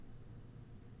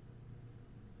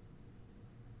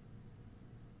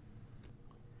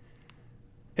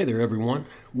Hey there, everyone.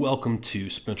 Welcome to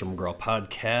Spencer McGraw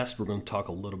Podcast. We're going to talk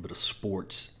a little bit of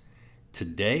sports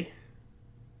today.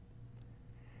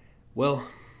 Well,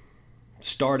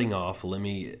 starting off, let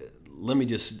me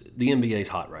just the NBA is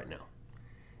hot right now,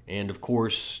 and of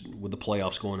course, with the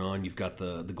playoffs going on, you've got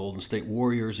the Golden State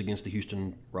Warriors against the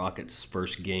Houston Rockets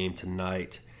first game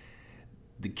tonight.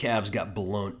 The Cavs got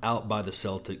blown out by the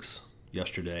Celtics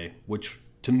yesterday, which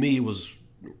to me was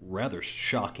rather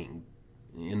shocking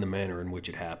in the manner in which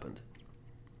it happened.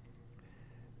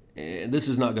 And this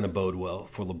is not going to bode well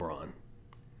for LeBron.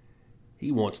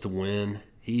 He wants to win.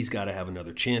 He's got to have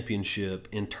another championship.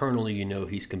 Internally,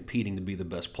 he's competing to be the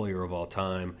best player of all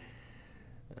time,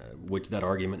 which that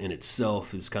argument in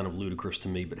itself is kind of ludicrous to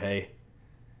me. But hey,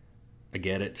 I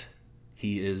get it.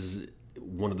 He is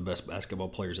one of the best basketball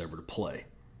players ever to play.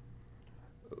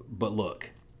 But look,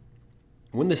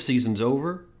 when this season's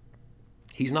over,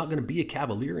 he's not going to be a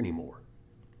Cavalier anymore.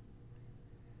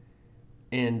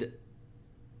 And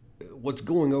what's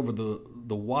going over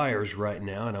the wires right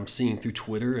now, and I'm seeing through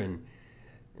Twitter and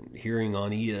hearing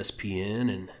on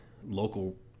ESPN and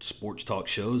local sports talk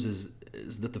shows, is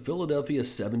that the Philadelphia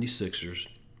 76ers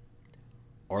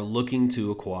are looking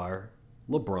to acquire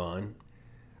LeBron.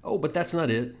 Oh, but that's not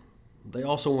it. They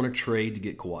also want to trade to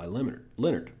get Kawhi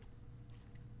Leonard.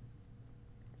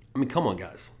 I mean, come on,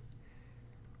 guys.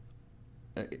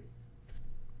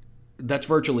 That's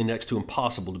virtually next to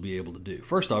impossible to be able to do.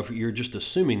 First off, you're just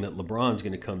assuming that LeBron's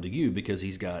going to come to you because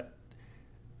he's got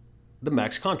the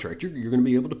max contract. You're going to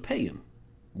be able to pay him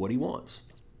what he wants.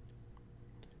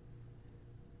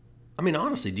 I mean,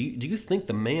 honestly, do you think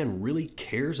the man really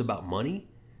cares about money?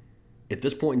 At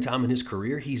this point in time in his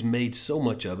career, he's made so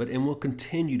much of it and will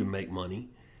continue to make money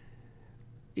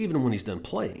even when he's done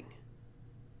playing.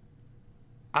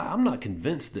 I'm not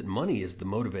convinced that money is the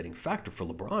motivating factor for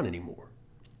LeBron anymore.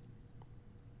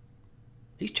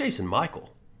 He's chasing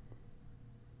Michael.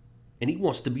 And he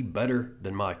wants to be better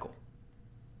than Michael.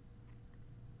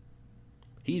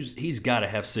 He's got to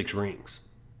have 6 rings.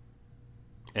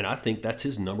 And I think that's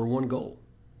his number one goal.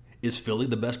 Is Philly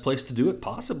the best place to do it?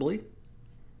 Possibly.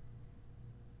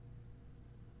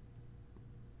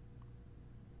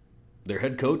 Their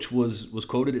head coach was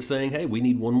quoted as saying, hey, we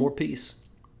need one more piece.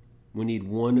 We need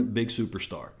one big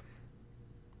superstar.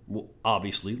 Well,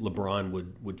 obviously, LeBron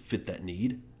would fit that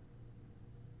need.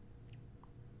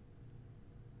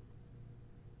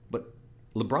 But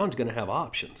LeBron's going to have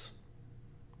options.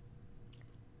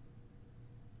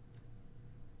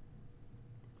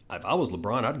 If I was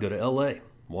LeBron, I'd go to LA.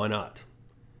 Why not?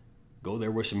 Go there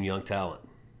with some young talent.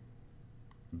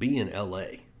 Be in LA.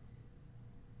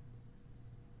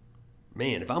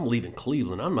 Man, if I'm leaving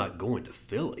Cleveland, I'm not going to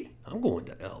Philly. I'm going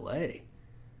to LA.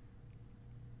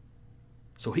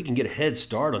 So he can get a head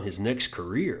start on his next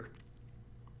career.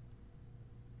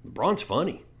 LeBron's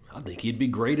funny. I think he'd be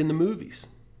great in the movies.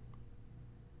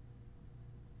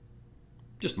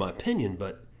 Just my opinion,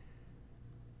 but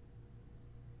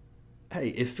hey,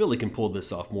 if Philly can pull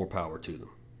this off, more power to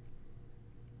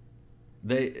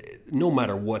them. No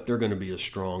matter what, they're going to be a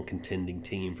strong contending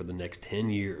team for the next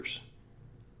 10 years.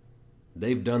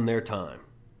 They've done their time.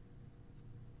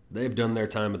 They've done their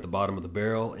time at the bottom of the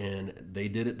barrel, and they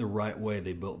did it the right way.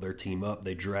 They built their team up,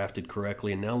 they drafted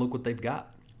correctly, and now look what they've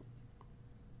got.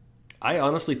 I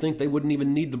honestly think they wouldn't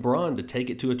even need LeBron to take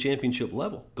it to a championship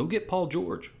level. Go get Paul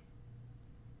George.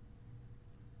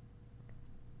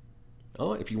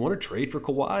 Oh, if you want to trade for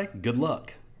Kawhi, good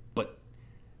luck. But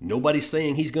nobody's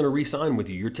saying he's going to re-sign with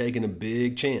you. You're taking a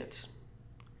big chance.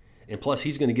 And plus,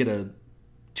 he's going to get a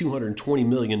 $220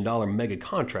 million mega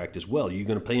contract as well. Are you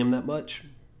going to pay him that much?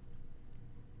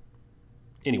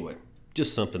 Anyway,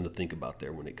 just something to think about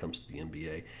there when it comes to the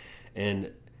NBA.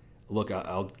 And look,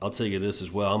 I'll tell you this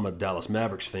as well. I'm a Dallas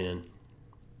Mavericks fan.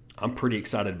 I'm pretty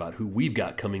excited about who we've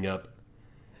got coming up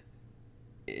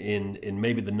in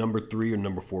maybe the number 3 or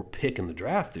number 4 pick in the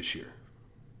draft this year.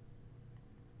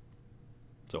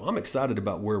 So I'm excited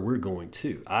about where we're going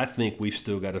too. I think we've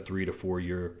still got a 3 to 4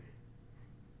 year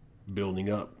building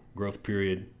up growth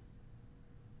period,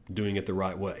 doing it the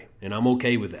right way. And I'm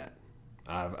okay with that.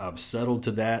 I've settled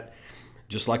to that.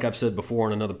 Just like I've said before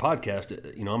on another podcast,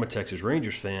 I'm a Texas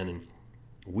Rangers fan, and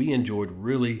we enjoyed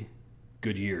really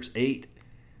good years, 8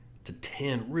 to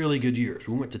 10 really good years.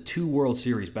 We went to 2 World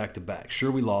Series back to back.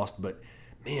 Sure, we lost, but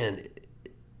man,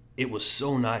 it was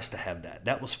so nice to have that.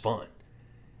 That was fun.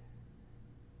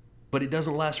 But it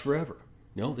doesn't last forever.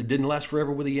 It didn't last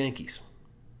forever with the Yankees.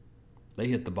 They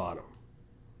hit the bottom.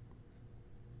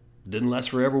 Didn't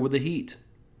last forever with the Heat.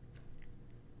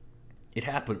 It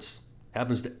happens.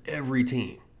 Happens to every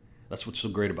team. That's what's so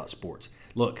great about sports.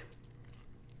 Look,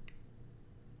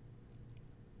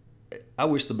 I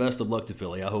wish the best of luck to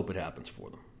Philly. I hope it happens for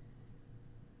them.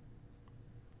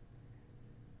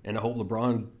 And I hope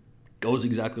LeBron goes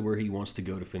exactly where he wants to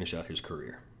go to finish out his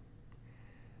career.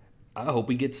 I hope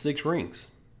he gets 6 rings.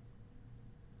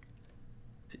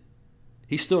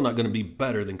 He's still not going to be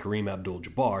better than Kareem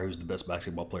Abdul-Jabbar, who's the best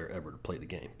basketball player ever to play the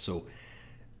game. So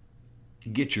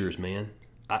get yours, man.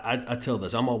 I tell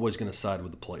this, I'm always going to side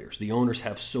with the players. The owners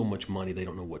have so much money, they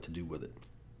don't know what to do with it.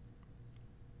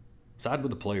 Side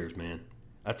with the players, man.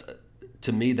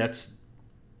 To me, that's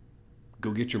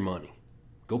go get your money.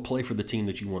 Go play for the team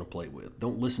that you want to play with.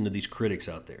 Don't listen to these critics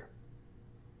out there.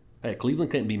 Hey,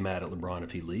 Cleveland can't be mad at LeBron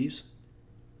if he leaves.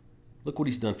 Look what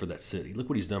he's done for that city. Look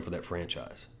what he's done for that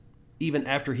franchise. Even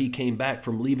after he came back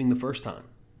from leaving the first time.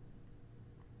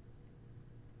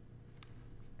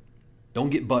 Don't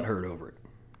get butthurt over it.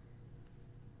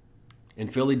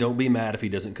 And Philly, don't be mad if he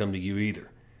doesn't come to you either.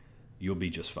 You'll be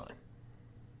just fine.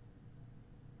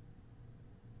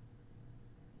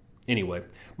 Anyway,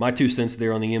 my 2 cents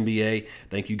there on the NBA.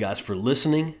 Thank you guys for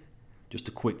listening. Just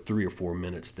a quick 3 or 4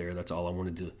 minutes there. That's all I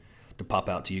wanted to pop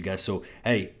out to you guys. So,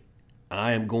 hey,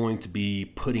 I am going to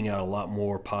be putting out a lot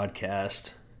more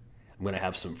podcasts. I'm going to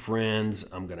have some friends.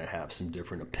 I'm going to have some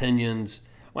different opinions.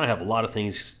 I'm going to have a lot of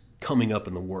things coming up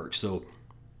in the works. So,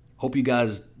 hope you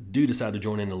guys do decide to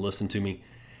join in and listen to me.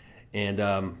 And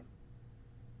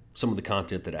some of the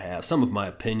content that I have, some of my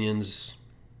opinions.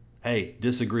 Hey,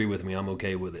 disagree with me. I'm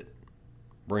okay with it.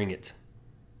 Bring it.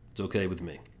 It's okay with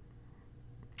me.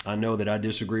 I know that I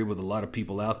disagree with a lot of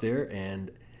people out there, and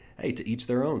hey, to each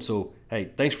their own. So,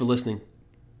 hey, thanks for listening,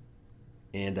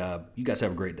 and you guys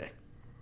have a great day.